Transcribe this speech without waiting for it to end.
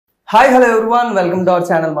Hi hello everyone welcome to our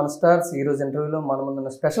channel మన stars. ఈ రోజు ఇంటర్వ్యూలో మన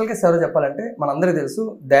ముందున్న స్పెషల్ గెస్ట్ ఎవరో చెప్పాలంటే మనందరికీ తెలుసు,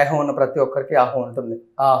 దేహం ఉన్న ప్రతి ఒక్కరికి అహం ఉంటుంది.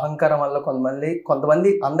 ఆ అహంకారం వల్ల కొంతమంది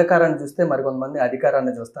అంధకారాన్ని చూస్తే మరి కొంతమంది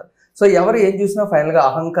అధికారాన్ని చూస్తారు. సో ఎవరు ఏం చూసినా ఫైనల్గా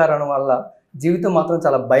అహంకారం వల్ల జీవితం మాత్రం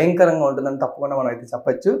చాలా భయంకరంగా ఉంటుందని తప్పకుండా మనం అయితే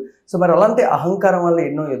చెప్పొచ్చు. సో మరి అలాంటి అహంకారం వల్ల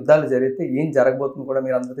ఎన్నో యుద్ధాలు జరిగితే ఏం జరగబోతుంది కూడా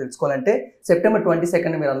మీరు అందరూ తెలుసుకోవాలంటే సెప్టెంబర్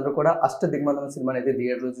 22 మీరు అందరూ కూడా అష్టదిగ్బంధనం సినిమాని అయితే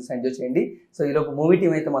థియేటర్లో చూసి ఎంజాయ్ చేయండి. సో ఈలోపు మూవీ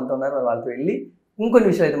టీం అయితే మనతో ఉన్నారు, మరి వాళ్ళతో వెళ్ళి ఇంకొన్ని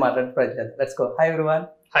విషయాలు అయితే మాట్లాడే ప్రయత్నం. Let's go. Hi everyone.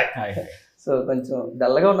 Hi. So కొంచెం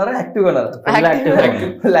డల్గా ఉన్నారా, యాక్టివ్గా ఉన్నారా?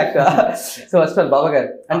 సో ఫస్ట్ ఆల్ బాబా గారు,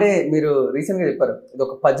 అంటే మీరు రీసెంట్గా చెప్పారు ఇది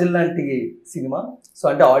ఒక పజిల్ లాంటి సినిమా. సో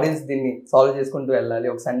అంటే ఆడియన్స్ దీన్ని సాల్వ్ చేసుకుంటూ వెళ్ళాలి,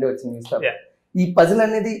 ఒక సండే వచ్చింది చూస్తారు. ఈ పజిల్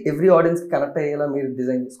అనేది ఎవ్రీ ఆడియన్స్ కి కనెక్ట్ అయ్యేలా మీరు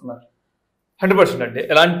డిజైన్ చేసుకున్నారు. 100% అండి.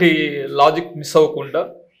 ఎలాంటి లాజిక్ మిస్ అవ్వకుండా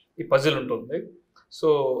ఈ పజిల్ ఉంటుంది. సో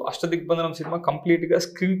అష్టదిగ్బంధనం సినిమా కంప్లీట్గా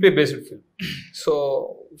screen play based film. So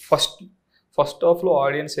first హాఫ్లో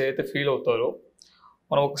ఆడియన్స్ ఏదైతే ఫీల్ అవుతారో,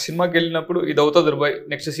 మనం ఒక సినిమాకి వెళ్ళినప్పుడు ఇది అవుతుంది బాయ్,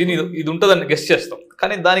 నెక్స్ట్ సీన్ ఇది ఉంటుందని గెస్ట్ చేస్తాం,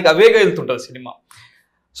 కానీ దానికి అవేగా వెళ్తుంటుంది సినిమా.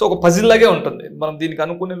 సో ఒక పజిల్ లాగే ఉంటుంది. మనం దీనికి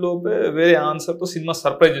అనుకునే లోపే వేరే ఆన్సర్తో సినిమా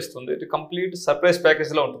సర్ప్రైజ్ ఇస్తుంది. ఇది కంప్లీట్ సర్ప్రైజ్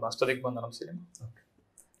ప్యాకేజ్లో ఉంటుంది అష్టదిగ్బంధనం సినిమా.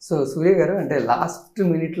 సో సూర్య గారు, అంటే లాస్ట్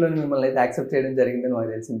మినిట్లో మిమ్మల్ని అయితే యాక్సెప్ట్ చేయడం జరిగిందని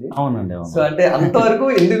మాకు తెలిసింది. అవునండి. సో అంటే అంతవరకు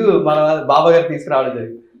ఎందుకు మన బాబా గారు తీసుకురావడం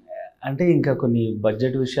జరిగింది? అంటే ఇంకా కొన్ని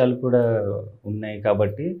బడ్జెట్ విషయాలు కూడా ఉన్నాయి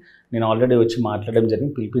కాబట్టి నేను ఆల్రెడీ వచ్చి మాట్లాడడం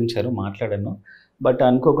జరిగింది, పిలిపించారు, మాట్లాడాను. బట్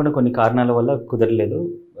అనుకోకుండా కొన్ని కారణాల వల్ల కుదరలేదు.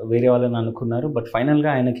 వేరే వాళ్ళని అనుకున్నారు, బట్ ఫైనల్గా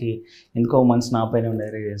ఆయనకి ఇంకో మనసు నా పైన ఉండే,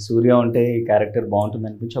 సూర్య ఉంటే ఈ క్యారెక్టర్ బాగుంటుంది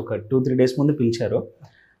అనిపించి ఒక 2-3 డేస్ ముందు పిలిచారు.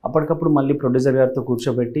 అప్పటికప్పుడు మళ్ళీ ప్రొడ్యూసర్ గారితో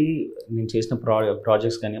కూర్చోబెట్టి నేను చేసిన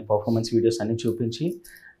ప్రాజెక్ట్స్ కానీ పర్ఫార్మెన్స్ వీడియోస్ అన్నీ చూపించి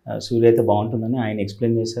సూర్య అయితే బాగుంటుందని ఆయన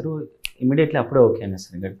ఎక్స్ప్లెయిన్ చేశారు. ఇమీడియట్లీ అప్పుడే ఓకే అనే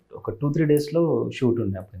సార్. ఇంకా ఒక 2-3 డేస్లో షూట్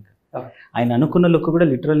ఉండే. అప్పుడు ఇంకా ఆయన అనుకున్న లుక్ కూడా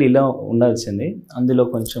లిటరల్లీ ఇలా ఉండాల్సింది. అందులో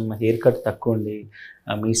కొంచెం హెయిర్ కట్ తక్కువ ఉండి,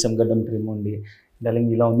 మీసం గడ్డం ట్రిమ్ ఉండి,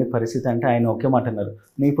 డార్లింగ్ ఇలా ఉంది పరిస్థితి. అంటే ఆయన ఒకే మాట అన్నారు,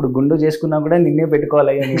 నువ్వు ఇప్పుడు గుండు చేసుకున్నా కూడా నిన్నే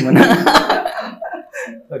పెట్టుకోవాలి అని.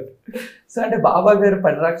 సో అంటే బాబా గారు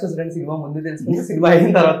పడరాక్షస్ సినిమా ముందు తెలిసింది, సినిమా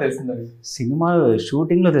అయిన తర్వాత తెలిసింది? సినిమా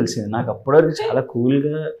షూటింగ్లో తెలిసింది. నాకు అప్పటివరకు చాలా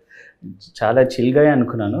కూల్గా, చాలా చిల్గా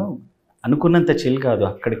అనుకున్నాను. అనుకున్నంత చిల్ కాదు,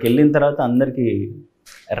 అక్కడికి వెళ్ళిన తర్వాత అందరికీ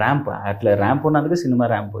ర్యాంప్, అట్లా ర్యాంప్ ఉన్నందుకు సినిమా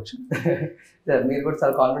ర్యాంప్ వచ్చింది. మీరు కూడా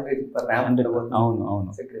చాలా కాన్ఫిడెంట్గా చెప్పారు ర్యాంప్.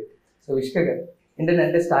 అవును. సో విష్క గారు,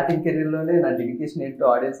 ఏంటంటే స్టార్టింగ్ కెరీర్లోనే నా డెడికేషన్ ఏంటో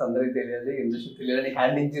ఆడియన్స్ అందరికీ తెలియాలి, ఇండస్ట్రీ తెలియాలని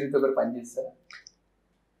హ్యాండ్ ఇంజరీతో కూడా పనిచేస్తారా?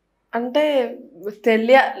 అంటే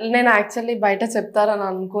నేను యాక్చువల్లీ బయట చెప్తారని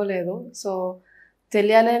అనుకోలేదు. సో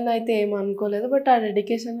తెలియాలని అయితే ఏం అనుకోలేదు, బట్ ఆ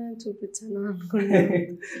డెడికేషన్ చూపించాను అనుకున్నాను.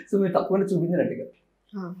 సో మీరు తప్పకుండా చూపించినట్టుగా.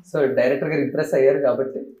 సో డైరెక్టర్ గారు ఇంప్రెస్ అయ్యారు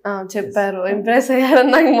కాబట్టి చెప్పారు. ఇంప్రెస్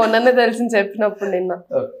అయ్యారని నాకు మొన్ననే తెలిసింది చెప్పినప్పుడు నిన్న.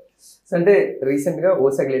 సో అంటే రీసెంట్ గా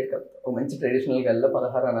ఓసగ్లేట్ కదా, ఒక మంచి ట్రెడిషనల్ గల్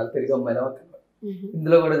 16 అనాలు తిరిగి అమ్మాయిలా.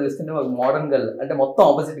 ఇందులో కూడా చూస్తుంటే ఒక మోడర్న్ గల్, అంటే మొత్తం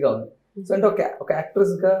ఆపోజిట్ గా ఉంది. సో అంటే ఒక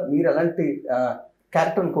యాక్ట్రెస్ గా మీరు ఎలాంటి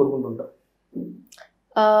క్యారెక్టర్ని కోరుకుంటుంటారు?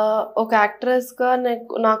 ఒక యాక్ట్రెస్గా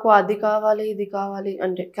నాకు అది కావాలి ఇది కావాలి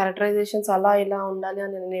అంటే క్యారెక్టరైజేషన్స్ అలా ఇలా ఉండాలి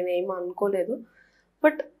అని నేను ఏం అనుకోలేదు.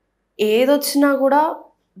 బట్ ఏదొచ్చినా కూడా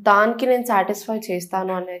దానికి నేను సాటిస్ఫై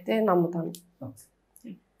చేస్తాను అని అయితే నమ్ముతాను.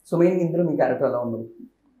 సో మెయిన్ ఇందులో మీ క్యారెక్టర్ ఎలా ఉండదు?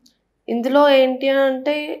 ఇందులో ఏంటి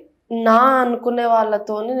అంటే నా అనుకునే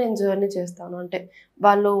వాళ్ళతోనే నేను జర్నీ చేస్తాను. అంటే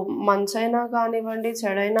వాళ్ళు మంచైనా కానివ్వండి,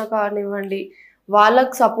 చెడైనా కానివ్వండి,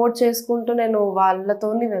 వాళ్ళకి సపోర్ట్ చేసుకుంటూ నేను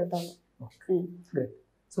వాళ్ళతోని వెళ్తాను.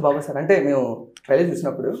 సో బాబా సార్, అంటే మేము ట్రైలర్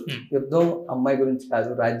చూసినప్పుడు యుద్ధం అమ్మాయి గురించి కాదు,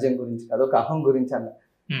 రాజ్యం గురించి కాదు, ఒక అహం గురించి అన్న.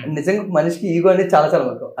 నిజంగా మనిషికి ఈగో అనేది చాలా చాలా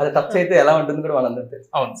ముఖ్యం. అది టచ్ అయితే ఎలా ఉంటుంది కూడా మనందరూ తెలుసు.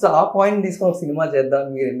 సో ఆ పాయింట్ తీసుకొని ఒక సినిమా చేద్దాం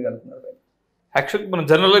మీరు ఎందుకు అనుకున్నారు? యాక్చువల్లీ మన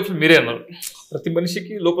జనరల్ లైఫ్ మీరే అన్నారు, ప్రతి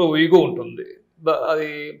మనిషికి లోపల ఈగో ఉంటుంది. అది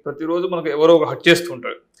ప్రతిరోజు మనకు ఎవరో ఒక హట్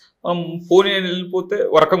చేస్తుంటారు. మనం పోనీ వెళ్ళిపోతే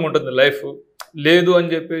వరకంగా ఉంటుంది లైఫ్. లేదు అని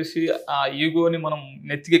చెప్పేసి ఆ ఈగోని మనం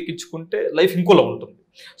నెత్తికెక్కించుకుంటే లైఫ్ ఇంకోలా ఉంటుంది.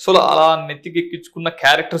 సో అలా నెత్తికెక్కించుకున్న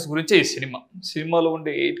క్యారెక్టర్స్ గురించే ఈ సినిమాలో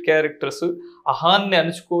ఉండే 8 క్యారెక్టర్స్ అహాన్ని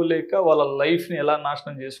అణుచుకోలేక వాళ్ళ లైఫ్ని ఎలా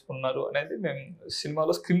నాశనం చేసుకున్నారు అనేది మేము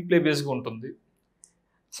సినిమాలో స్క్రీన్ ప్లే బేస్గా ఉంటుంది.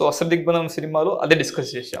 సో అష్టదిగ్బంధనం సినిమాలో అదే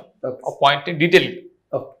డిస్కస్ చేసాం, ఆ పాయింట్ని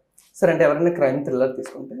డీటెయిల్గా. సరే, అంటే ఎవరైనా క్రైమ్ థ్రిల్లర్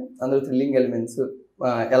తీసుకుంటే అందులో థ్రిల్లింగ్ ఎలిమెంట్స్,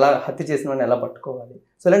 ఎలా హత్య చేసిన వాడిని ఎలా పట్టుకోవాలి,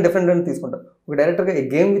 సో ఇలా డిఫరెంట్ తీసుకుంటారు. ఒక డైరెక్టర్గా ఏ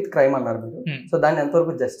గేమ్ విత్ క్రైమ్ అన్నారు మీరు. సో దాన్ని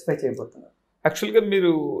ఎంతవరకు జస్టిఫై చేయబోతున్నారు? యాక్చువల్గా మీరు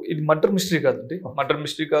ఇది మర్డర్ మిస్టరీ కాదండి, మర్డర్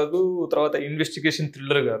మిస్టరీ కాదు, తర్వాత ఇన్వెస్టిగేషన్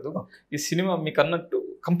థ్రిల్లర్ కాదు. ఈ సినిమా మీకు అన్నట్టు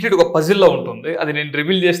కంప్లీట్ ఒక పజిల్లో ఉంటుంది. అది నేను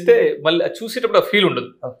రివీల్ చేస్తే మళ్ళీ అది చూసేటప్పుడు ఆ ఫీల్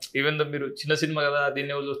ఉండదు. ఈవెన్ దో మీరు చిన్న సినిమా కదా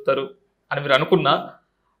దీన్ని ఎవరు చూస్తారు అని మీరు అనుకున్నా,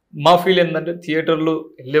 మా ఫీల్ ఏంటంటే థియేటర్లు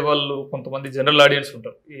వెళ్ళే వాళ్ళు కొంతమంది జనరల్ ఆడియన్స్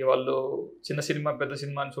ఉంటారు, ఈ వాళ్ళు చిన్న సినిమా పెద్ద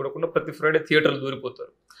సినిమా అని చూడకుండా ప్రతి ఫ్రైడే థియేటర్లు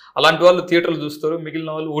దూరిపోతారు. అలాంటి వాళ్ళు థియేటర్లు చూస్తారు,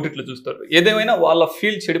 మిగిలిన వాళ్ళు ఓటీటీలో చూస్తారు. ఏదేమైనా వాళ్ళ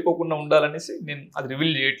ఫీల్ చెడిపోకుండా ఉండాలనేసి నేను అది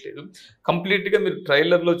రివీల్ చేయట్లేదు. కంప్లీట్గా మీరు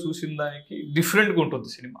ట్రైలర్లో చూసిన దానికి డిఫరెంట్గా ఉంటుంది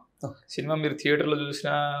సినిమా మీరు థియేటర్లో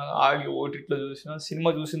చూసినా ఆగి ఓటీటీలో చూసినా సినిమా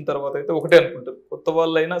చూసిన తర్వాత అయితే ఒకటే అనుకుంటారు, కొత్త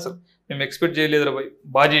వాళ్ళు అయినా అసలు మేము ఎక్స్పెక్ట్ చేయలేదు బాయ్,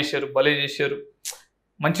 బాగా చేశారు, భలే చేశారు,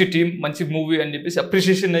 మంచి టీం, మంచి మూవీ అని చెప్పేసి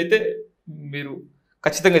అప్రిషియేషన్ అయితే మీరు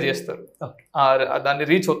ఖచ్చితంగా చేస్తారు. దాన్ని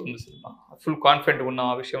రీచ్ అవుతుంది సినిమా, ఫుల్ కాన్ఫిడెంట్గా ఉన్నాం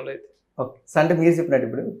ఆ విషయంలో అయితే. ఓకే. సో అంటే మీరు చెప్పినట్టు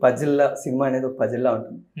ఇప్పుడు పజిల్లా సినిమా అనేది ఒక పజిల్లా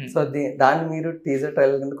ఉంటుంది. సో దాన్ని మీరు టీజర్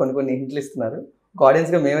ట్రైలర్ కింద కొన్ని హింట్లు ఇస్తున్నారు,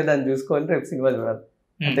 ఆడియన్స్గా మేమే దాన్ని చూసుకోవాలి, రేపు సినిమా చూడాలి,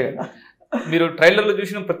 అంతే కదా? మీరు ట్రైలర్లో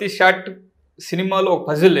చూసిన ప్రతి షాట్ సినిమాలో ఒక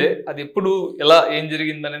పజిలే, అది ఎప్పుడు ఎలా ఏం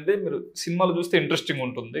జరిగింది అనేది మీరు సినిమాలో చూస్తే ఇంట్రెస్టింగ్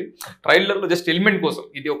ఉంటుంది. ట్రైలర్లో జస్ట్ ఎలిమెంట్ కోసం,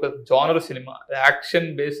 ఇది ఒక జానర్ సినిమా, యాక్షన్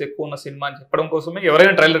బేస్ ఎక్కువ ఉన్న సినిమా అని చెప్పడం కోసమే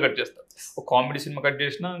ఎవరైనా ట్రైలర్ కట్ చేస్తారు. ఒక కామెడీ సినిమా కట్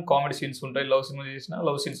చేసినా కామెడీ సీన్స్ ఉంటాయి, లవ్ సినిమా చేసినా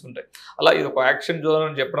లవ్ సీన్స్ ఉంటాయి. అలా ఇది ఒక యాక్షన్ జోనర్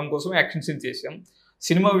అని చెప్పడం కోసమే యాక్షన్ సీన్స్ చేసాం.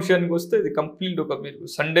 సినిమా విషయానికి వస్తే ఇది కంప్లీట్ ఒక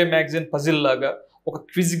మీరు సండే మ్యాగజైన్ పజిల్ లాగా, ఒక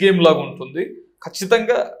క్విజ్ గేమ్ లాగా ఉంటుంది.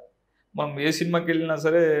 ఖచ్చితంగా మనం ఏ సినిమాకి వెళ్ళినా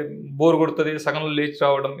సరే బోర్ కొడుతుంది, సగంలో లేచి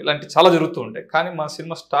రావడం ఇలాంటి చాలా జరుగుతూ ఉంటాయి. కానీ మా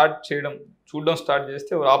సినిమా చూడడం స్టార్ట్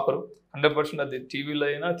చేస్తే ఎవరు ఆపరు. 100% అది టీవీలో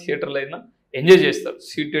అయినా థియేటర్లో అయినా ఎంజాయ్ చేస్తారు.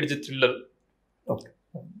 సీట్ ఎడ్జ్ థ్రిల్లర్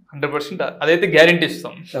 100% అదైతే గ్యారెంటీ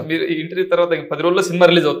ఇస్తాం. మీరు ఈ ఇంటర్వ్యూ తర్వాత 10 రోజుల్లో సినిమా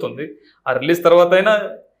రిలీజ్ అవుతుంది, ఆ రిలీజ్ తర్వాత అయినా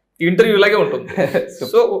ఈ ఇంటర్వ్యూ ఇలాగే ఉంటుంది.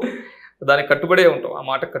 సో దానికి కట్టుబడే ఉంటాం, ఆ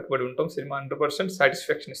మాట కట్టుబడి ఉంటాం. సినిమా 100%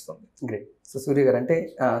 సాటిస్ఫాక్షన్ ఇస్తుంది. గ్రేట్. సో సూర్య గారు, అంటే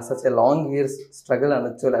such a long years struggle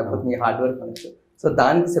అనొచ్చు, లేకపోతే మీ హార్డ్ వర్క్ అనొచ్చు. సో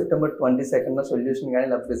దానికి September 22 సొల్యూషన్ కానీ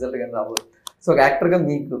లేకపోతే రిజల్ట్ కానీ రాబోదు. సో ఒక యాక్టర్గా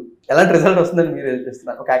మీకు ఎలాంటి రిజల్ట్ వస్తుందని మీరు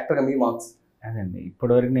చేస్తున్నారు, ఒక యాక్టర్గా మీ మార్క్స్? అదండి,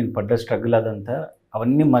 ఇప్పటివరకు నేను పడ్డ స్ట్రగుల్ అదంతా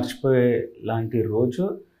అవన్నీ మర్చిపోయే లాంటి రోజు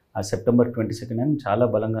ఆ September 22 అని చాలా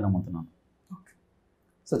బలంగా నమ్ముతున్నాను.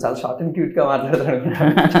 సో చాలా షార్ట్ అండ్ క్యూట్గా మాట్లాడతాడు.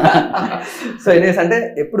 సో ఎనీవేస్, అంటే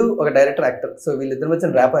ఎప్పుడు ఒక డైరెక్టర్ యాక్టర్, సో వీళ్ళిద్దరి మధ్య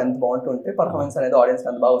ర్యాప్ ఎంత బాగుంటుంటే పర్ఫార్మెన్స్ అనేది ఆడియన్స్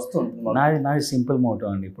అంత బాగా వస్తూ ఉంటుంది. నాది సింపుల్ మోటో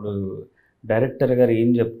అండి. ఇప్పుడు డైరెక్టర్ గారు ఏం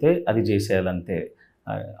చెప్తే అది చేసేయాలంతే.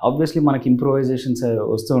 ఆబ్వియస్లీ మనకి ఇంప్రూవైజేషన్స్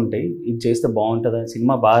వస్తూ ఉంటాయి, ఇది చేస్తే బాగుంటుందా,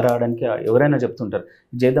 సినిమా బాగా రావడానికి ఎవరైనా చెప్తుంటారు,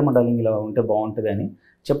 ఇది చేద్దామా డార్లింగ్, ఇలా ఉంటే బాగుంటుంది అని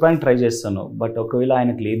చెప్పడానికి ట్రై చేస్తాను. బట్ ఒకవేళ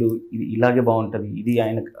ఆయనకు లేదు, ఇది ఇలాగే బాగుంటుంది, ఇది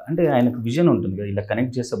ఆయనకు విజన్ ఉంటుంది కదా, ఇలా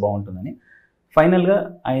కనెక్ట్ చేస్తే బాగుంటుందని ఫైనల్గా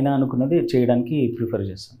ఆయన అనుకున్నది చేయడానికి ప్రిఫర్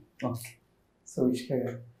చేస్తాను. ఓకే. సో విష్క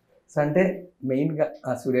గారు, సో అంటే మెయిన్గా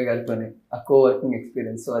ఆ సూర్య గారితోనే ఆ కో వర్కింగ్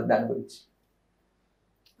ఎక్స్పీరియన్స్, సో దాని గురించి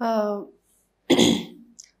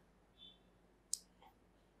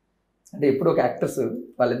అంటే ఇప్పుడు ఒక యాక్టర్స్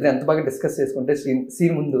వాళ్ళిద్దరు ఎంత బాగా డిస్కస్ చేసుకుంటే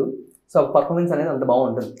సీన్ ముందు, సో పర్ఫార్మెన్స్ అనేది అంత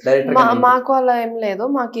బాగుంటుంది. డైరెక్టర్ మాకు అలా ఏం లేదు,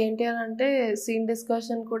 మాకేంటి అని అంటే సీన్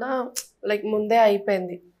డిస్కషన్ కూడా లైక్ ముందే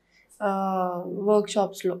అయిపోయింది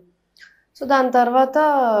వర్క్షాప్స్లో. సో దాని తర్వాత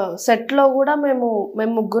సెట్లో కూడా మేము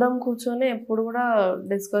ముగ్గురం కూర్చొని ఎప్పుడు కూడా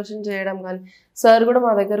డిస్కషన్ చేయడం, కానీ సార్ కూడా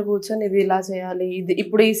మా దగ్గర కూర్చొని ఇది ఇలా చేయాలి, ఇది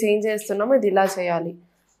ఇప్పుడు ఈ సీన్ చేస్తున్నాము, ఇది ఇలా చేయాలి,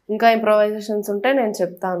 ఇంకా ఇంప్రొవైజేషన్స్ ఉంటే నేను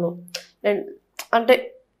చెప్తాను. అంటే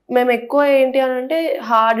మేము ఎక్కువ ఏంటి అని అంటే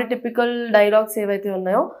హార్డ్ టిపికల్ డైలాగ్స్ ఏవైతే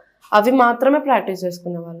ఉన్నాయో అవి మాత్రమే ప్రాక్టీస్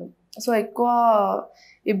చేసుకునేవాళ్ళం. సో ఎక్కువ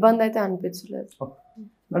ఇబ్బంది అయితే అనిపించలేదు.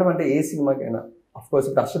 మేడం, అంటే ఏ సినిమాకైనా ఆఫ్ కోర్స్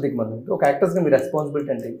ఇప్పుడు అష్టదిగ్బంధనం ఒక యాక్టర్స్గా మీ రెస్పాన్సిబిలిటీ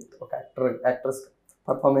అంటే ఒక actors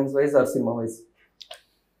performance wise are cinema wise?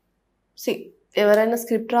 ఎవరైనా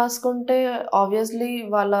స్క్రిప్ట్ రాసుకుంటే ఆబ్వియస్లీ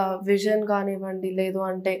వాళ్ళ విజన్ కానివ్వండి, లేదు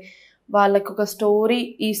అంటే వాళ్ళకి ఒక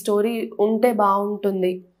ఈ స్టోరీ ఉంటే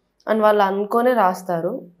బాగుంటుంది అని వాళ్ళు అనుకొని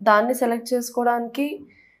రాస్తారు. దాన్ని సెలెక్ట్ చేసుకోవడానికి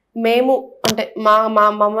మేము అంటే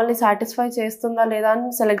మమ్మల్ని సాటిస్ఫై చేస్తుందా లేదా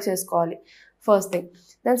అని సెలెక్ట్ చేసుకోవాలి first thing.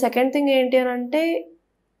 Then second thing ఏంటి అని అంటే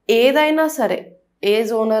ఏదైనా సరే, ఏ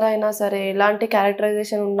జోనర్ అయినా సరే, ఎలాంటి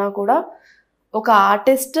క్యారెక్టరైజేషన్ ఉన్నా కూడా ఒక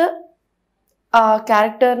ఆర్టిస్ట్ ఆ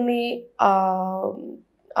క్యారెక్టర్ని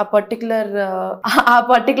ఆ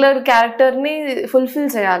పర్టికులర్ క్యారెక్టర్ని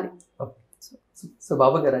ఫుల్ఫిల్ చేయాలి. సో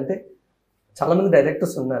బాబా గారు, అంటే చాలా మంది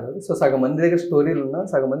డైరెక్టర్స్ ఉన్నారు, సో సగం మంది దగ్గర స్టోరీలు ఉన్నా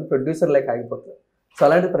సగం మంది ప్రొడ్యూసర్ లైక్ ఆగిపోతారు. సో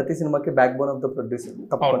అలాంటి ప్రతి సినిమాకి back bone of the producer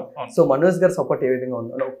తప్పకుండా. సో మనోజ్ గారు సపోర్ట్ ఏ విధంగా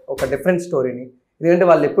ఉందో, ఒక డిఫరెంట్ స్టోరీని, ఎందుకంటే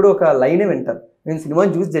వాళ్ళు ఎప్పుడు ఒక లైనే వింటారు, మేము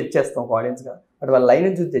సినిమాని చూసి జడ్జ్ చేస్తాం ఒక ఆడియన్స్గా, బట్ వాళ్ళ లైన్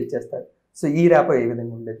చూసి జడ్జ్ చేస్తారు. సో ఈ ర్యాప్ ఏ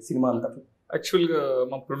విధంగా ఉండేది సినిమా అంతా? యాక్చువల్గా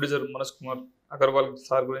మా ప్రొడ్యూసర్ మనోజ్ కుమార్ అగర్వాల్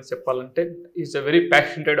సార్ గురించి చెప్పాలంటే is a very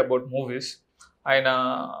passionated about movies. ఆయన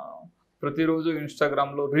ప్రతిరోజు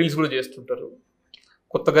ఇన్స్టాగ్రామ్లో రీల్స్ కూడా చేస్తుంటారు.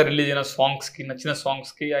 కొత్తగా రిలీజ్ అయిన సాంగ్స్కి, నచ్చిన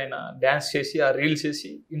సాంగ్స్కి ఆయన డ్యాన్స్ చేసి ఆ రీల్స్ చేసి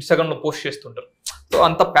ఇన్స్టాగ్రామ్లో పోస్ట్ చేస్తుంటారు. సో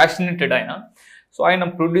అంత ప్యాషనేటెడ్ ఆయన. సో ఆయన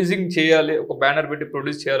ప్రొడ్యూసింగ్ చేయాలి, ఒక బ్యానర్ పెట్టి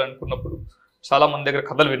ప్రొడ్యూస్ చేయాలనుకున్నప్పుడు చాలా మంది దగ్గర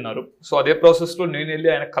కథలు విన్నారు. సో అదే ప్రాసెస్లో నేను వెళ్ళి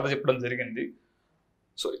ఆయన కథ చెప్పడం జరిగింది.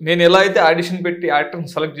 సో నేను ఎలా అయితే ఆడిషన్ పెట్టి యాక్టర్ని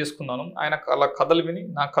సెలెక్ట్ చేసుకున్నాను, ఆయన అలా కథలు విని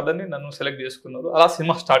నా కథని నన్ను సెలెక్ట్ చేసుకున్నారు. అలా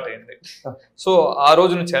సినిమా స్టార్ట్ అయింది. సో ఆ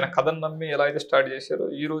రోజు నుంచి ఆయన కథను నమ్మి ఎలా అయితే స్టార్ట్ చేశారో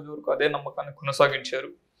ఈ రోజు వరకు అదే నమ్మకాన్ని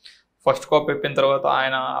కొనసాగించారు. ఫస్ట్ కాపీ అయిపోయిన తర్వాత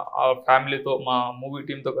ఆయన ఆ ఫ్యామిలీతో మా మూవీ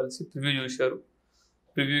టీంతో కలిసి ప్రివ్యూ చూశారు.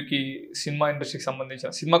 ప్రివ్యూకి సినిమా ఇండస్ట్రీకి సంబంధించిన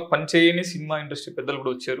సినిమాకి పనిచేయని సినిమా ఇండస్ట్రీ పెద్దలు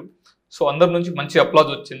కూడా వచ్చారు. సో అందరి నుంచి మంచి అప్లాజ్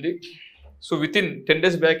వచ్చింది. So within 10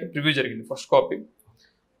 days back preview జరిగింది ఫస్ట్ కాపీ.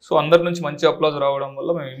 సో అందరి నుంచి మంచి అప్లాజ్ రావడం వల్ల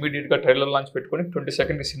మేము ఇమీడియట్గా ట్రైలర్ లాంచ్ పెట్టుకొని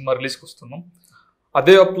 22nd సినిమా రిలీజ్కి వస్తున్నాం.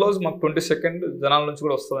 అదే అప్లాజ్ మాకు 22nd జనాల నుంచి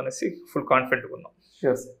కూడా వస్తుంది అనేసి ఫుల్ కాన్ఫిడెంట్గా ఉన్నాం.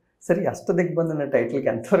 Sure sir. సరే, అష్టదిగ్బంధన టైటిల్కి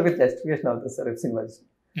ఎంతవరకు జస్టిఫికేషన్ అవుతుంది సార్ సినిమా?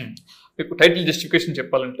 మీకు టైటిల్ జస్టిఫికేషన్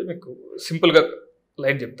చెప్పాలంటే మీకు సింపుల్గా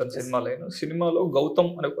లైన్ చెప్తాను. సినిమా లైన్, సినిమాలో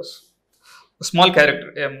గౌతమ్ అనే ఒక small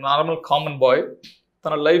character, normal common bye,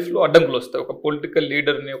 తన లైఫ్లో అడ్డంకులు వస్తాయి. ఒక పొలిటికల్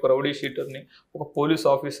లీడర్ని, ఒక రౌడీ షీటర్ని, ఒక పోలీస్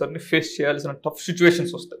ఆఫీసర్ని ఫేస్ చేయాల్సిన టఫ్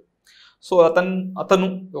సిచ్యువేషన్స్ వస్తాయి. సో అతను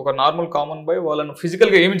ఒక నార్మల్ కామన్ బాయ్, వాళ్ళను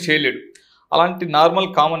ఫిజికల్గా ఏమీ చేయలేడు. అలాంటి నార్మల్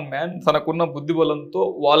కామన్ మ్యాన్ తనకున్న బుద్ధి బలంతో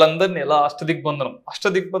వాళ్ళందరినీ ఎలా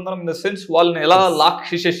అష్టదిగ్బంధనం ఇన్ ద సెన్స్ వాళ్ళని ఎలా లాక్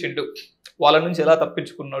చేసేసిండు, వాళ్ళ నుంచి ఎలా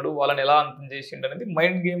తప్పించుకున్నాడు, వాళ్ళని ఎలా అంతం చేసిండు అనేది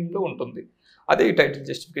మైండ్ గేమ్లో ఉంటుంది. అదే ఈ టైటిల్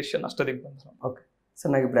జస్టిఫికేషన్, అష్టదిగ్బంధనం. ఓకే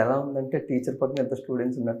సార్, నాకు ఇప్పుడు ఎలా ఉందంటే టీచర్ పక్కన ఎంత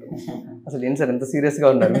స్టూడెంట్స్ ఉన్నట్టు. అసలు ఏం సార్ ఎంత సీరియస్గా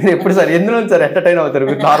ఉన్నారు మీరు? ఎప్పుడు సార్ ఎందులో సార్ ఎంటర్టైన్ అవుతారు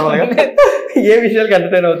మీరు? నార్మల్గా ఏ విషయాలకి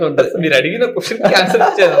ఎంటర్టైన్ అవుతూ ఉంటారు? మీరు అడిగిన క్వశ్చన్ ఆన్సర్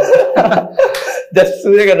ఇచ్చాను. జస్ట్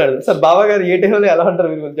సూర్య గారు అడుగు సార్, బాబా గారు ఏ టైంలో ఎలా ఉంటారు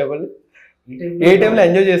మీరు కొంచెం చెప్పండి. ఏ టైంలో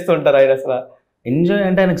ఎంజాయ్ చేస్తూ ఉంటారు ఆయన? అసలు ఎంజాయ్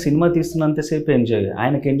అంటే ఆయనకు సినిమా తీస్తున్నంతసేపు ఎంజాయ్,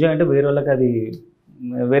 ఆయనకి ఎంజాయ్ అంటే వేరే వాళ్ళకి అది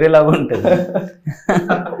వేరేలాగా ఉంటుంది.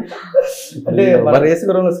 అంటే మన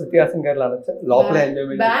రేసుగురంలో శృతి హాసన్ గారు అనొచ్చా లోపల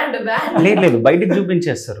ఎంజాయ్మెంట్? లేదు, బయటికి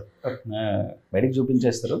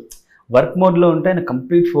చూపించేస్తారు. వర్క్ మోడ్లో ఉంటే ఆయన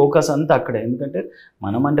కంప్లీట్ ఫోకస్ అంతా అక్కడే. ఎందుకంటే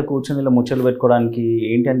మనం అంటే కూర్చొని ఇలా ముచ్చట్లు పెట్టుకోవడానికి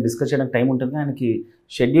ఏంటి అని డిస్కస్ చేయడానికి టైం ఉంటుంది, ఆయనకి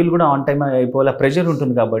షెడ్యూల్ కూడా ఆన్ టైం అయిపోవాలి, ప్రెషర్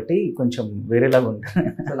ఉంటుంది కాబట్టి కొంచెం వేరేలాగా ఉంటుంది.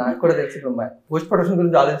 సో నాకు కూడా తెలిసి పోస్ట్ ప్రొడక్షన్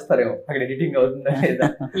గురించి ఆలోచిస్తారేమో, అక్కడ ఎడిటింగ్ అవుతుందా లేదా?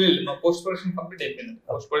 పోస్ట్ ప్రొడక్షన్ కంప్లీట్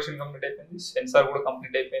అయిపోయింది, సెన్సార్ కూడా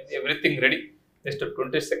కంప్లీట్ అయిపోయింది, everything ready. Just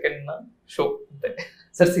 22nd show అంతే.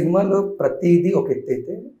 సార్, సినిమాలో ప్రతిదీ ఒక ఎత్తు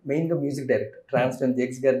అయితే మెయిన్గా మ్యూజిక్ డైరెక్టర్ ట్రాన్స్ఫర్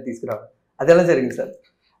జేక్స్ గారిని తీసుకురావడం, అది ఎలా జరిగింది sir?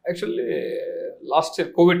 Actually last year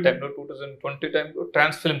Covid టైంలో 2020 టైంలో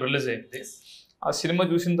ట్రాన్స్ ఫిల్మ్ రిలీజ్ అయింది. ఆ సినిమా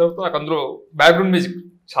చూసిన తర్వాత నాకు అందులో బ్యాక్గ్రౌండ్ మ్యూజిక్,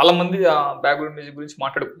 చాలామంది ఆ బ్యాక్గ్రౌండ్ మ్యూజిక్ గురించి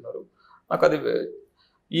మాట్లాడుకున్నారు. నాకు అది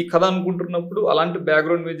ఈ కథ అనుకుంటున్నప్పుడు అలాంటి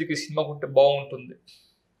బ్యాక్గ్రౌండ్ మ్యూజిక్ ఈ సినిమాకు ఉంటే బాగుంటుంది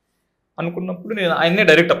అనుకున్నప్పుడు నేను ఆయన్నే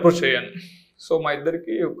డైరెక్ట్ అప్రోచ్ అయ్యాను. సో మా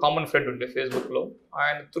ఇద్దరికి కామన్ ఫ్రెండ్ ఉండే ఫేస్బుక్లో,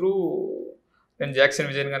 ఆయన త్రూ నేను జాక్సన్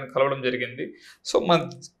విజయన్ గారిని కలవడం జరిగింది. సో మా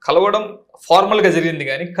కలవడం ఫార్మల్గా జరిగింది,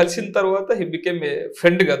 కానీ కలిసిన తర్వాత హీ బికేమ్ ఏ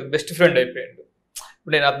ఫ్రెండ్ కాదు, బెస్ట్ ఫ్రెండ్ అయిపోయాడు.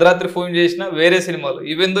 ఇప్పుడు నేను అర్ధరాత్రి ఫోన్ చేసినా వేరే సినిమాలు,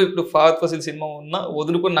 ఈవెన్ దో ఇప్పుడు ఫహద్ ఫాసిల్ సినిమా ఉన్నా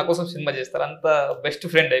వదులుకొని నా కోసం సినిమా చేస్తారు, అంత బెస్ట్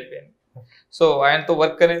ఫ్రెండ్ అయిపోయాను. సో ఆయనతో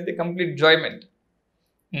వర్క్ అనేది కంప్లీట్ ఎంజాయ్మెంట్.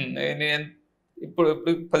 నేను ఇప్పుడు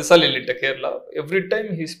 10 సార్లు వెళ్ళింట Kerala. Every time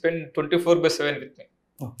he spend 24/7 with me.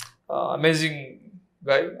 Amazing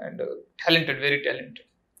guy and talented, very talented.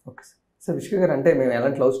 Okay sir, విష్క గారు అంటే మేము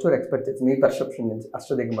ఎలాంటి లవ్ స్టోరీ ఎక్స్పెక్ట్ చేసి మీ పర్సెప్షన్ నుంచి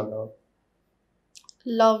అష్టదిగ్బంధనం?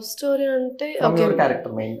 లవ్ స్టోరీ అంటే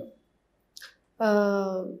క్యారెక్టర్ మెయిన్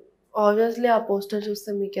ఆబ్వియస్లీ ఆ పోస్టర్ చూస్తే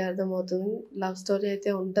మీకే అర్థమవుతుంది, లవ్ స్టోరీ అయితే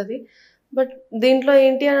ఉంటుంది. బట్ దీంట్లో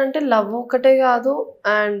ఏంటి అని అంటే లవ్ ఒక్కటే కాదు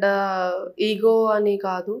అండ్ ఈగో అని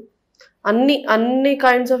కాదు, అన్ని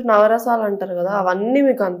కైండ్స్ ఆఫ్ నవరసాలు అంటారు కదా, అవన్నీ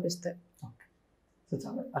మీకు అనిపిస్తాయి.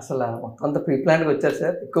 అసలు మొత్తం అంతా ప్రీ ప్లాన్ గా వచ్చారు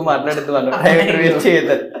సార్, ఎక్కువ మాట్లాడద్దు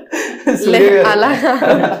అలా.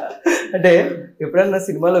 అంటే ఎప్పుడన్నా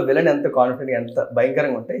సినిమాలో విలన్ ఎంత కాన్ఫిడెంట్ ఎంత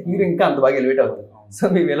భయంకరంగా ఉంటే హీరో ఇంకా అంత బాగా ఎలివేట్ అవుతుంది. సో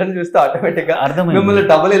మీ విలన్ చూస్తే ఆటోమేటిక్ గా మిమ్మల్ని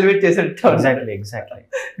డబుల్ ఎలివేట్ చేసేట్టు.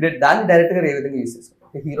 దాన్ని డైరెక్ట్ గా ఏ విధంగా యూస్ చేస్తారు?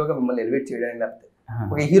 హీరోగా మిమ్మల్ని ఎలివేట్ చేయడానికి, లేకపోతే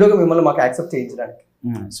ఒక హీరోగా మిమ్మల్ని మాకు యాక్సెప్ట్ చేయించడానికి?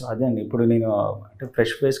 సో అదే అండి, ఇప్పుడు నేను అంటే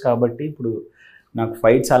ఫ్రెష్ ఫేస్ కాబట్టి ఇప్పుడు నాకు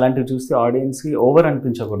ఫైట్స్ అలాంటివి చూస్తే ఆడియన్స్కి ఓవర్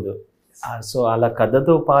అనిపించకూడదు. సో అలా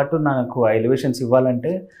కథతో పాటు నాకు ఆ ఎలివేషన్స్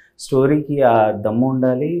ఇవ్వాలంటే స్టోరీకి ఆ దమ్ము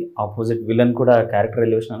ఉండాలి, ఆపోజిట్ విలన్ కూడా క్యారెక్టర్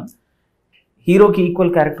ఎలివేషన్, హీరోకి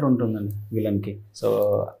ఈక్వల్ క్యారెక్టర్ ఉంటుందండి విలన్కి. సో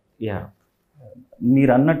యా,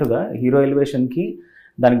 మీరు అన్నట్టుగా హీరో ఎలివేషన్కి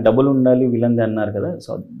దానికి డబుల్ ఉండాలి విలన్ది అన్నారు కదా,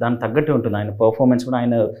 సో దానికి తగ్గట్టే ఉంటుంది ఆయన పర్ఫార్మెన్స్ కూడా.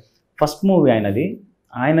 ఆయన ఫస్ట్ మూవీ ఆయనది,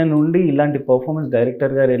 ఆయన నుండి ఇలాంటి పర్ఫార్మెన్స్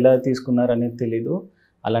డైరెక్టర్ గారు ఎలా తీసుకున్నారు అనేది తెలీదు.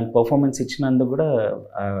 అలాంటి పర్ఫార్మెన్స్ ఇచ్చినందుకు కూడా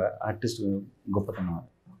ఆర్టిస్ట్ గొప్పతనం.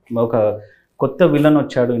 ఒక కొత్త విలన్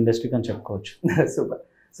వచ్చాడు ఇండస్ట్రీకి అని చెప్పుకోవచ్చు. సూపర్.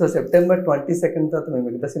 సో September 22 తర్వాత మేము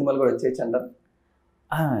మిగతా సినిమాలు కూడా వచ్చేయచ్చు అంటారు?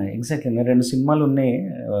 ఎగ్జాక్ట్లీ, 2 సినిమాలు ఉన్నాయి,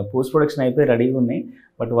 పోస్ట్ ప్రొడక్షన్ అయిపోయి రెడీగా ఉన్నాయి.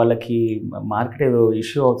 బట్ వాళ్ళకి మార్కెట్ ఏదో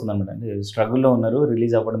ఇష్యూ అవుతుంది అనమాట, అంటే స్ట్రగుల్లో ఉన్నారు,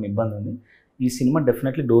 రిలీజ్ అవ్వడం ఇబ్బంది ఉంది. ఈ సినిమా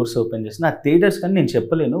డెఫినెట్లీ డోర్స్ ఓపెన్ చేస్తుంది. ఆ థియేటర్స్ కానీ నేను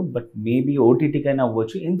చెప్పలేను, బట్ మేబీ ఓటీటీకైనా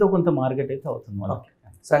అవ్వచ్చు, ఎంతో కొంత మార్కెట్ అయితే అవుతుంది వాళ్ళకి.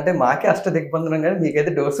 సో అంటే మాకే అష్టదిగ్బంధనం కానీ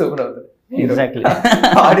మీకైతే డోర్స్ ఓపెన్ అవుతుంది ఎగ్జాక్ట్లీ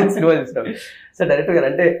ఆడియన్స్ సినిమా చూసినప్పుడు. సో డైరెక్టర్ గారు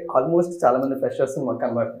అంటే ఆల్మోస్ట్ చాలా మంది ఫ్రెషర్స్ మాకు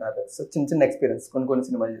కనబడుతున్నారు. సో చిన్న ఎక్స్పీరియన్స్ కొన్ని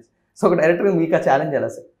సినిమాలు చేసి. సో ఒక డైరెక్టర్గా మీకు ఆ ఛాలెంజ్ ఎలా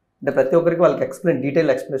సార్? అంటే ప్రతి ఒక్కరికి వాళ్ళకి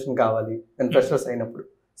డీటెయిల్ ఎక్స్ప్లెనేషన్ కావాలి నేను ఫ్రెషర్స్ అయినప్పుడు.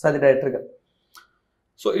 సో అది డైరెక్టర్గా.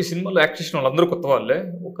 సో ఈ సినిమాలో యాక్ట్ చేసిన వాళ్ళందరూ కొత్త వాళ్ళే.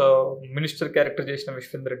 ఒక మినిస్టర్ క్యారెక్టర్ చేసిన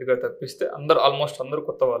విశ్వేందర్ రెడ్డి గారు తప్పిస్తే ఆల్మోస్ట్ అందరూ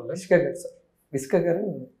కొత్త వాళ్ళే. విష్క గారు సార్, విష్క గారు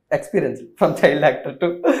experience from child actor to.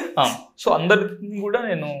 So అందరిని కూడా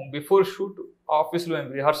నేను బిఫోర్ షూట్ ఆఫీస్లో మేము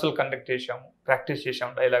రిహార్సల్ కండక్ట్ చేసాము, ప్రాక్టీస్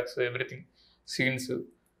చేసాము, డైలాగ్స్ ఎవ్రీథింగ్ సీన్స్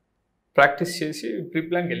ప్రాక్టీస్ చేసి ప్రీ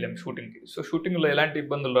ప్లాన్కి వెళ్ళాము షూటింగ్కి. సో షూటింగ్లో ఎలాంటి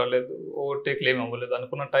ఇబ్బందులు రాలేదు, ఓవర్టేక్లు ఏమి అవ్వలేదు.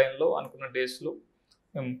 అనుకున్న టైంలో అనుకున్న డేస్లో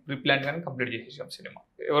మేము ప్రీ ప్లాన్ కానీ కంప్లీట్ చేసేసాం సినిమా.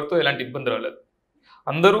 ఎవరితో ఎలాంటి ఇబ్బంది రాలేదు.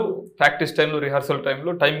 అందరూ ప్రాక్టీస్ టైంలో రిహార్సల్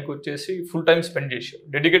టైంలో టైంకి వచ్చేసి ఫుల్ టైం స్పెండ్ చేశారు,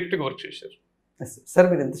 డెడికేటెడ్గా వర్క్ చేశారు. సార్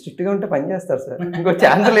మీరు ఎంత స్ట్రిక్ట్గా ఉంటే పని చేస్తారు సార్, ఇంకో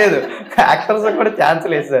ఛాన్స్ లేదు. యాక్టర్స్ కూడా ఛాన్స్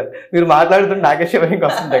లేదు సార్. మీరు మాట్లాడుతుంటే నాకే శివరింగ్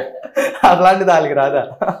వస్తుంది, అట్లాంటిది వాళ్ళకి రాదా?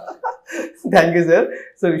 Thank you sir.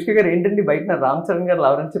 సో విష్క గారు ఏంటండి బయట రామ్ చరణ్ గారు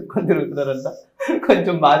లవరని చెప్పుకొని తిరుగుతున్నారంట,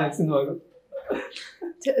 కొంచెం బాగా తెలిసింది మాకు.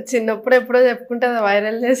 చిన్నప్పుడు ఎప్పుడో చెప్పుకుంటే అది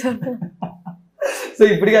వైరల్ చేశాను. సో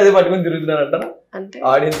ఇప్పటికీ అదే పట్టుకొని తిరుగుతున్నారంట అంటే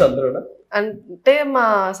ఆడియన్స్ అందరూ? అంటే మా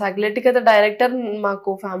సైకిలెటిక్ డైరెక్టర్ మాకు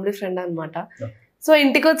ఫ్యామిలీ ఫ్రెండ్ అనమాట. సో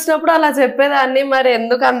ఇంటికి వచ్చినప్పుడు అలా చెప్పేదాన్ని, మరి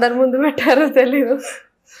ఎందుకు అందరి ముందు పెట్టారో తెలీదు.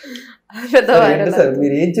 సార్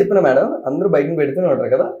మీరు ఏం చెప్పినా మేడం అందరూ బయటకు పెడుతూనే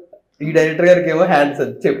ఉంటారు కదా. ఈ డైరెక్టర్ గారికి ఏమో హ్యాండ్స్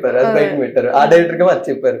అది చెప్పారు, అది బయటకు పెట్టారు. ఆ డైరెక్టర్ ఏమో అది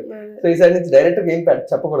చెప్పారు. సో ఈసారి నుంచి డైరెక్టర్ ఏం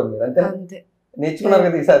చెప్పకూడదు మీరు, అంతే నేర్చుకున్నారు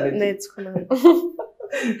కదా ఈసారి నేర్చుకున్నాను.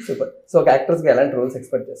 సూపర్. సో ఒక యాక్టర్స్ కి ఎలాంటి రోల్స్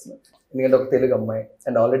ఎక్స్పెక్ట్ చేస్తున్నారు? ఎందుకంటే ఒక తెలుగు అమ్మాయి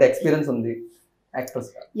అండ్ ఆల్రెడీ ఎక్స్పీరియన్స్ ఉంది యాక్టర్స్.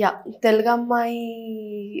 తెలుగు అమ్మాయి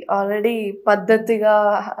ఆల్రెడీ పద్ధతిగా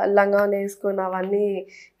లంగా వేసుకుని అవన్నీ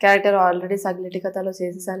క్యారెక్టర్ ఆల్రెడీ సగ్లిటికతలో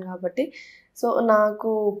చేసేసాను కాబట్టి, సో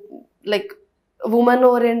నాకు like women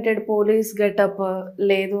oriented police getup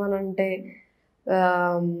లేదు అని అంటే,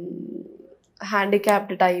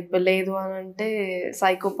 హ్యాండిక్యాప్డ్ టైప్ లేదు అని అంటే,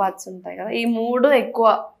 సైకోపాత్స్ ఉంటాయి కదా, ఈ మూడు ఎక్కువ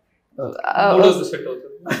సెట్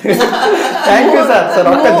అవుతుంది.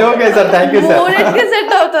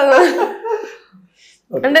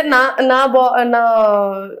 అంటే నా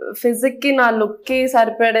ఫిజిక్ కి నా లుక్ కి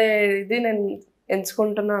సరిపడే ఇది నేను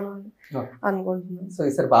ఎంచుకుంటున్నాను అనుకుంటున్నాను. సో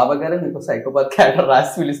ఈసారి బాబా గారే మీకు సైకోపాత్ క్యారెక్టర్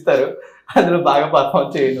రాసి పిలుస్తారు, అందులో బాగా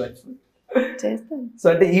పర్ఫార్మ్ చేయవచ్చు చేస్తాను. సో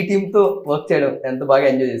అంటే ఈ టీమ్ తో వర్క్ చేయడం ఎంత బాగా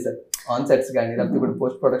ఎంజాయ్ చేశారు? ఆన్ సెట్స్ కానీ లేకపోతే ఇప్పుడు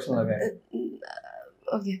పోస్ట్ ప్రొడక్షన్ లో కానీ?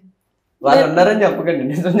 ఓకే, వాళ్ళు ఉన్నారని చెప్పకండి,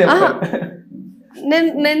 నిజం చెప్పండి.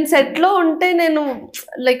 నేను సెట్ లో ఉంటే నేను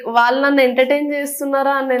లైక్ వాళ్ళు నన్ను ఎంటర్టైన్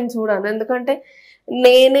చేస్తున్నారా అని నేను చూడాను. ఎందుకంటే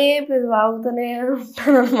నేనే వాగుతూనే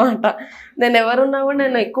ఉంటాను అనమాట. నేను ఎవరున్నా కూడా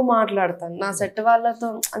నేను ఎక్కువ మాట్లాడతాను. నా సెట్ వాళ్ళతో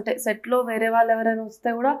అంటే సెట్లో వేరే వాళ్ళు ఎవరైనా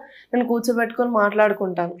వస్తే కూడా నేను కూర్చోబెట్టుకొని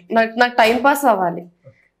మాట్లాడుకుంటాను. నాకు టైం పాస్ అవ్వాలి.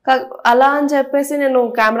 అలా అని చెప్పేసి నేను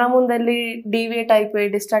కెమెరా ముందు వెళ్ళి డీవియేట్ అయిపోయి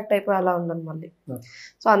డిస్ట్రాక్ట్ అయిపోయి అలా ఉన్నాను మళ్ళీ.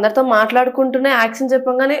 సో అందరితో మాట్లాడుకుంటూనే యాక్షన్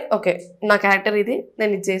చెప్పగానే ఓకే నా క్యారెక్టర్ ఇది,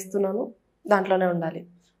 నేను ఇది చేస్తున్నాను, దాంట్లోనే ఉండాలి,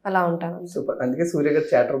 అలా ఉంటాను. సూపర్. అందుకే సూర్య గారు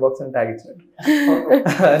చాటర్ బాక్స్ అని ట్యాగ్ ఇచ్చినట్టు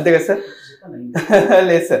అంతే కదా సార్?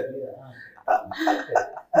 లేదు సార్,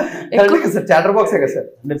 సార్ చాటర్ బాక్సే కదా సార్.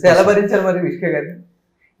 ఎలా భరించారు మరి విష్క గారు?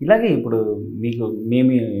 ఇలాగే ఇప్పుడు మీకు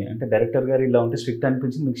మేము అంటే డైరెక్టర్ గారు ఇలా ఉంటే స్ట్రిక్ట్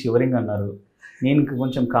అనిపించింది, మీకు షివరింగ్ అన్నారు. నేను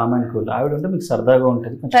కొంచెం కామ్ అండ్ కూల్, ఆవిడ ఉంటే మీకు సరదాగా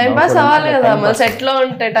ఉంటుంది, టైం పాస్ అవ్వాలి కదా. మన సెట్ లో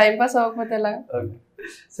ఉంటే టైం పాస్ అవ్వకపోతే ఎలా?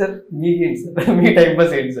 సార్ మీకేంటి సార్, మీ టైం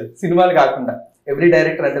పాస్ ఏంటి సార్ సినిమాలు కాకుండా? ఎవ్రీ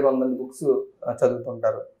డైరెక్టర్ అంటే కొంతమంది బుక్స్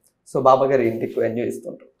చదువుతుంటారు. సో బాబా గారు ఏంటి ఎక్కువ ఎంజాయ్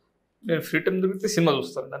చేస్తుంటారు? నేను ఫ్రీ టైం దొరికితే సినిమా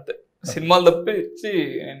చూస్తాను అంతే. సినిమాలు తప్పించి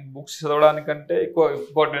నేను బుక్స్ చదవడానికంటే ఎక్కువ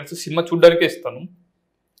ఇంపార్టెన్స్ సినిమా చూడడానికే ఇస్తాను.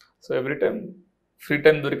 So every time free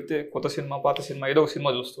time దొరికితే కొత్త సినిమా పాత సినిమా ఏదో ఒక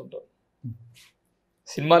సినిమా చూస్తుంటాను,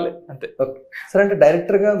 సినిమాలే అంతే. Okay sir. అంటే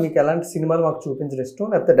డైరెక్టర్గా మీకు ఎలాంటి సినిమాలు మాకు చూపించడం ఇష్టం,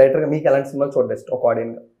 లేకపోతే డైరెక్టర్గా మీకు ఎలాంటి సినిమాలు చూడడం ఇష్టం ఒక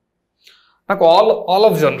ఆడియన్గా? నాకు ఆల్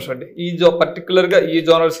ఆఫ్ జోనర్స్ అండి. పర్టికులర్గా ఈ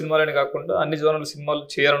జోనర్ సినిమాలని కాకుండా అన్ని జోనర్ సినిమాలు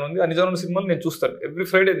చేయాలని ఉంది. అన్ని జోనర్ సినిమాలు నేను చూస్తాను ఎవ్రీ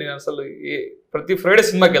ఫ్రైడే. నేను అసలు ప్రతి ఫ్రైడే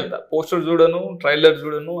సినిమాకి వెళ్తా. పోస్టర్ చూడను, ట్రైలర్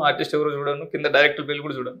చూడను, ఆర్టిస్ట్ ఎవరు చూడను, కింద డైరెక్టర్ పేరు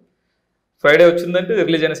కూడా చూడను. ఫ్రైడే వచ్చిందంటే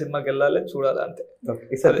రిలీజ్ అయిన సినిమాకి వెళ్ళాలి, చూడాలి అంతే.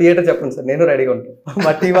 సార్ థియేటర్ చెప్పండి సార్, నేను రెడీగా ఉంటాను,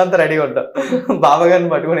 మా టీం అంతా రెడీగా ఉంటాం. బాబా గారిని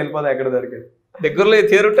పట్టుకొని వెళ్ళిపోతాం ఎక్కడ దొరికేది. దగ్గరలో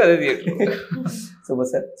థియేటర్ ఉంటే అదే theatre. Super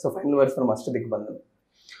sir. So final words from అష్టదిగ్బంధనం,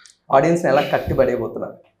 ఆడియన్స్ని ఎలా కట్టి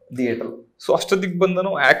పడేయబోతున్నారు థియేటర్లో? So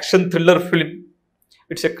అష్టదిగ్బంధనం action thriller film.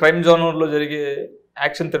 It's a crime జోనర్లో జరిగే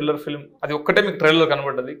యాక్షన్ థ్రిల్లర్ ఫిలిం. అది ఒక్కటే మీకు ట్రైలర్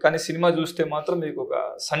కనబడ్డది, కానీ సినిమా చూస్తే మాత్రం మీకు ఒక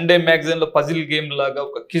సండే మ్యాగజైన్లో పజిల్ గేమ్ లాగా,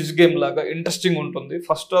 ఒక క్విజ్ గేమ్ లాగా ఇంట్రెస్టింగ్ ఉంటుంది.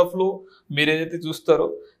 ఫస్ట్ హాఫ్లో మీరు ఏదైతే చూస్తారో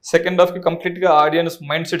సెకండ్ హాఫ్కి కంప్లీట్గా ఆడియన్స్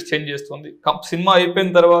మైండ్ సెట్ చేంజ్ చేస్తుంది. సినిమా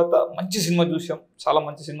అయిపోయిన తర్వాత మంచి సినిమా చూసాం, చాలా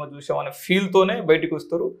మంచి సినిమా చూసాం అనే ఫీల్తోనే బయటకు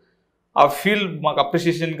వస్తారు. ఆ ఫీల్ మాకు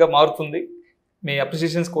అప్రిషియేషన్గా మారుతుంది. మీ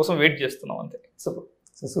అప్రిషియేషన్స్ కోసం వెయిట్ చేస్తున్నాం అంతే. సూపర్.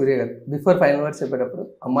 సో సూర్య గారు బిఫోర్ ఫైనల్ వర్డ్స్ చెప్పేటప్పుడు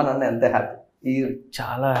అమ్మ నాన్న ఎంత హ్యాపీ?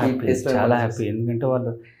 చాలా హ్యాపీ. ఎందుకంటే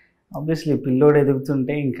వాళ్ళు ఆబ్వియస్లీ పిల్లోడు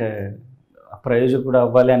ఎదుగుతుంటే ఇంకా ప్రయోజకుడు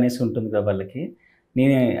అవ్వాలి అనేసి ఉంటుంది కదా వాళ్ళకి.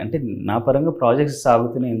 నేనే అంటే నా పరంగా ప్రాజెక్ట్స్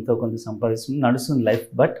సాగుతున్నాయి, ఎంతో కొంత సంపాదిస్తుంది, నడుస్తుంది లైఫ్.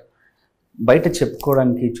 బట్ బయట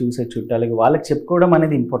చెప్పుకోవడానికి చూసే చుట్టాలకి వాళ్ళకి చెప్పుకోవడం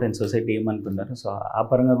అనేది ఇంపార్టెంట్, సొసైటీ ఏమనుకున్నారు. సో ఆ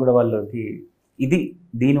పరంగా కూడా వాళ్ళకి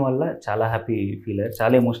దీనివల్ల చాలా హ్యాపీ ఫీల్ అయ్యారు,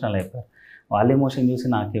 చాలా ఎమోషనల్ అయిపోయారు. వాళ్ళ ఎమోషన్ చూసి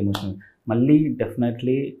నాకు ఎమోషనల్. మళ్ళీ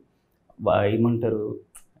డెఫినెట్లీ ఏమంటారు,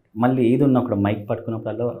 మళ్ళీ ఏది ఉన్నా అక్కడ మైక్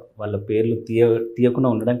పట్టుకున్నప్పుడల్లా వాళ్ళ పేర్లు తీయకుండా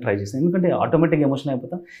ఉండడానికి ట్రై చేస్తాను. ఎందుకంటే ఆటోమేటిక్గా ఎమోషన్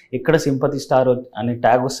అయిపోతాం. ఎక్కడ సింపతి స్టార్ అనే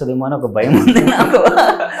ట్యాగ్ వస్తుందేమో అని ఒక భయం ఉంది నాకు.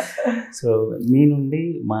 సో మీ నుండి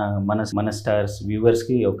మన స్టార్స్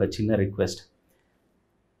వ్యూవర్స్కి ఒక చిన్న రిక్వెస్ట్,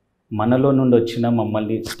 మనలో నుండి వచ్చిన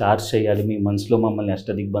మమ్మల్ని స్టార్స్ చేయాలి, మీ మనసులో మమ్మల్ని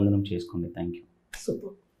అష్టదిగ్బంధనం చేసుకోండి. Thank you.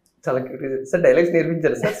 సూపర్. చాలా క్యూట్ సార్. డైలాగ్స్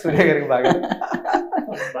నేర్పించారు సార్ సూర్య గారికి బాగా.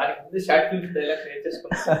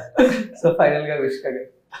 సో ఫైనల్గా విష్క గారు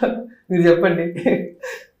మీరు చెప్పండి,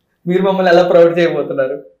 మీరు మమ్మల్ని ఎలా ప్రౌడ్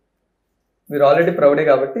చేయబోతున్నారు? మీరు ఆల్రెడీ ప్రౌడే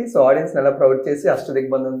కాబట్టి, సో ఆడియన్స్ని ఎలా ప్రౌడ్ చేసి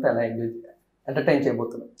అష్టదిగ్బంధంతో ఎలా ఎంటర్టైన్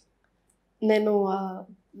చేయబోతున్నారు? నేను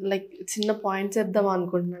లైక్ చిన్న పాయింట్ చెప్దాం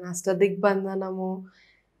అనుకుంటున్నాను. అష్టదిగ్బంధనము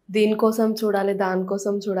దీనికోసం చూడాలి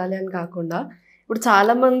దానికోసం చూడాలి అని కాకుండా, ఇప్పుడు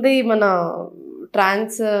చాలామంది మన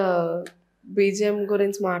ట్రాన్స్ బీజిఎం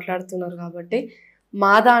గురించి మాట్లాడుతున్నారు కాబట్టి,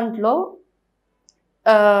 మా దాంట్లో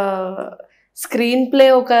స్క్రీన్ ప్లే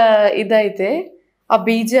ఒక ఇదైతే ఆ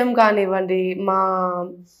బీజిఎం కానివ్వండి, మా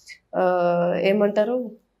ఏమంటారు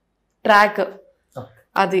ట్రాక్,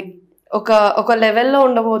 అది ఒక లెవెల్లో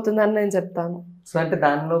ఉండబోతుందని నేను చెప్తాను. సో అంటే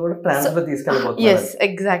దానిలో కూడా ట్రాన్స్ఫర్ తీసుకెళ్ళబోతున్నారు. Yes,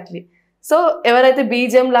 exactly. సో ఎవరైతే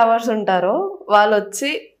బీజిఎం లవర్స్ ఉంటారో వాళ్ళు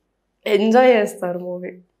వచ్చి ఎంజాయ్ చేస్తారు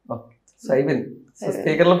మూవీ. సో అయిపోయింది.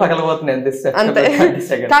 స్పీకర్లో పగలబోతున్నాయి అంతే.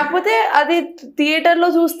 కాకపోతే అది థియేటర్లో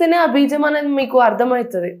చూస్తేనే ఆ బీజిఎం అనేది మీకు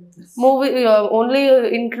అర్థమవుతుంది. మూవీ ఓన్లీ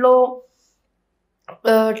ఇంట్లో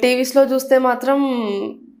టీవీస్లో చూస్తే మాత్రం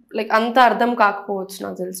లైక్ అంత అర్థం కాకపోవచ్చు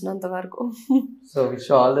నాకు తెలిసినంత వరకు. So wish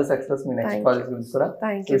all the success. Me next project గురించి కూడా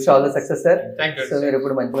thank you. Wish all the success sir. So మీరు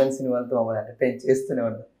ఎప్పుడు మంచి మంచి సినిమాలతో మమ్మల్ని ఎంటర్టైన్ చేస్తూనే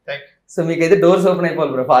ఉంటారు. సో మీకైతే డోర్స్ ఓపెన్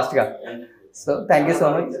అయిపోవాలి బ్రో ఫాస్ట్గా. So thank you so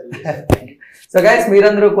much. So guys,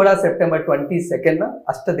 మీరందరూ కూడా సెప్టెంబర్ 22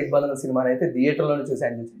 అష్టదిగ్బంధన సినిమాని అయితే థియేటర్లోనే చూసి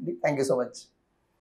ఎంజాయ్ చేయండి. Thank you so much.